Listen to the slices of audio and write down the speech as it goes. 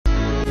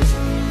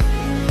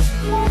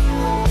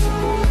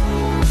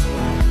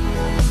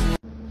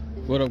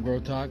What up, Grow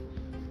Talk?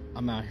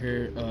 I'm out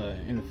here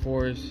in the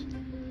forest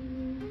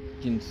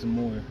getting some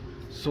more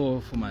soil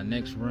for my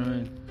next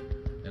run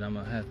that I'm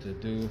gonna have to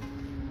do.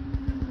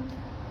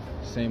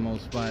 Same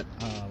old spot.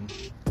 I'm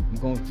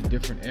going to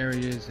different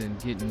areas and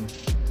getting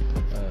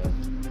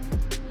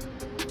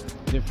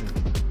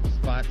different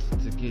spots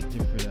to get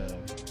different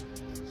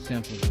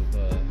samples of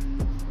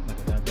like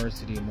a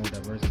diversity, more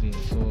diversity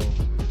in soil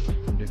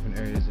from different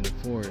areas in the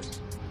forest.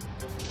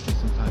 There's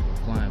some type of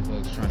flying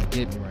bugs trying to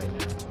get me right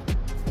now.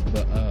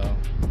 But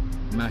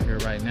I'm out here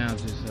right now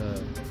just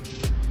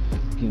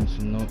getting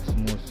some more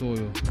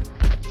soil.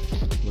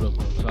 What up,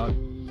 Grow Talk?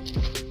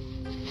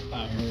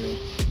 Out here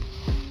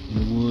in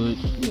the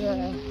woods.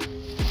 Yeah.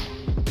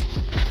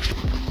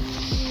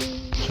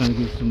 Trying to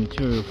get some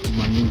material for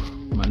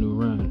my new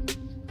run.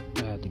 I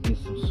had to get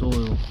some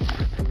soil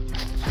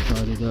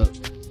started up.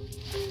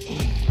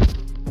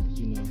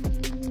 You know,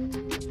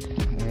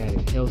 I had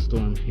a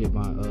hailstorm hit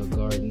my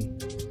garden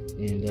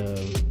and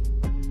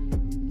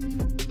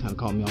kind of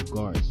caught me off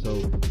guard. So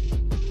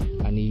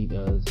I need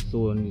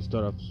soil. I need to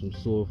start off with some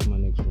soil for my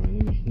next run.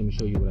 Let me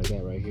show you what I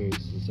got right here.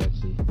 This is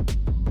actually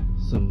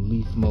some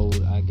leaf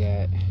mold I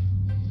got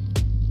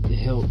to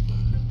help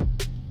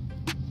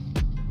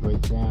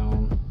break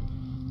down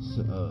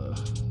soil.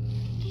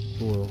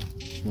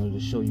 I wanted to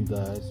show you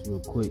guys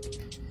real quick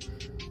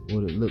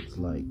what it looks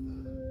like.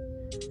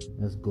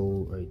 That's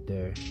gold right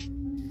there.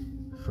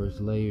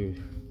 First layer.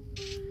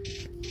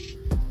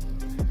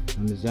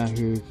 I'm just out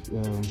here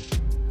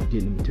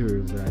getting the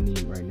materials that I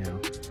need right now.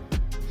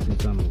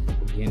 Since I'm an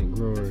organic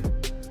grower,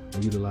 I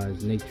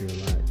utilize nature a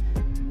lot.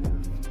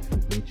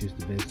 Nature's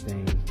the best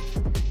thing,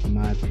 in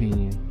my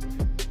opinion,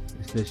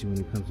 especially when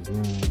it comes to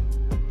growing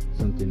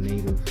something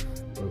native,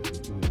 or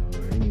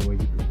anywhere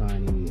you can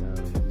find any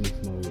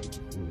leaf mold.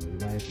 You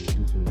might have to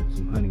do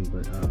some hunting,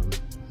 but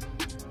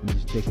I'm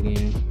just checking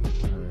in.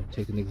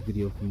 Check the next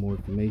video for more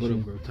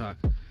information. What up, Grow Talk?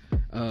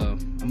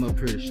 I'm up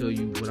here to show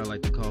you what I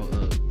like to call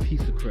a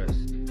piece of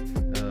crust.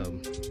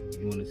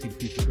 You want to see the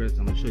piece of crust?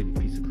 I'm going to show you the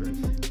piece of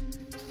crust.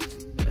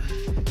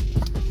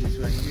 This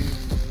right here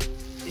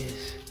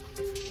is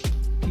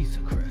piece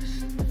of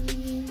crust.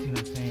 See what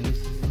I'm saying? This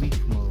is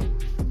leaf mold,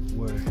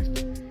 where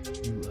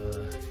you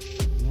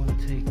want to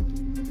take,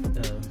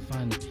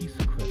 find a piece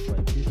of crust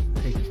like this.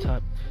 Take the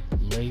top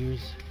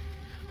layers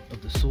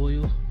of the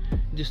soil,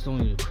 just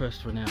only the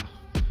crust for now.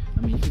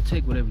 I mean, you can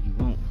take whatever you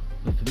want,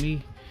 but for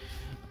me,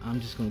 I'm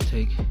just gonna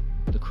take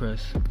the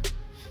crust,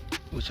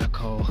 which I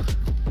call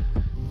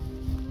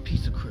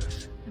piece of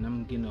crust, and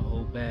I'm getting a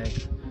whole bag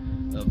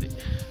of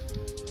it.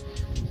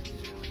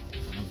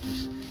 I'm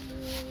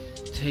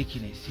just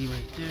taking it. See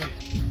right there?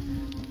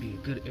 It'll be a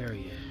good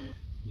area.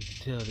 You can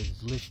tell that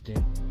it's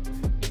lifting,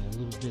 and a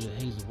little bit of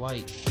hazel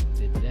white.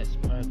 That's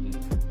probably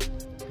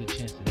a good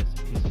chance that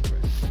that's a piece of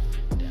crust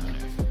down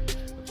there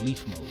of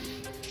leaf mold.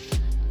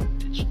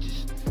 That you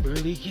just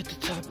barely get the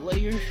top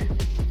layer.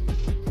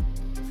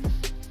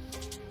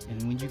 And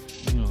when you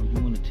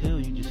want to tell,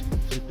 you just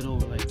flip it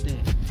over like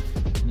that,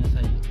 and that's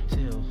how you can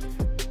tell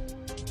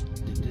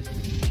that this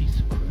is a piece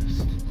of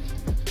crust.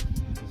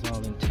 It's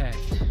all intact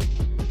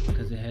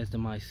because it has the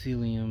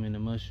mycelium and the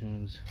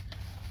mushrooms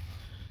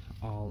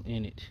all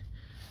in it.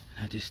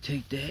 And I just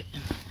take that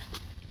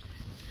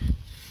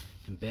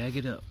and bag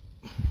it up.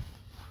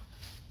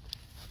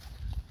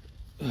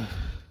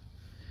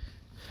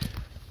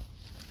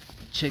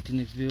 Check the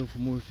next video for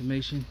more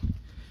information.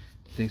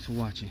 Thanks for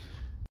watching.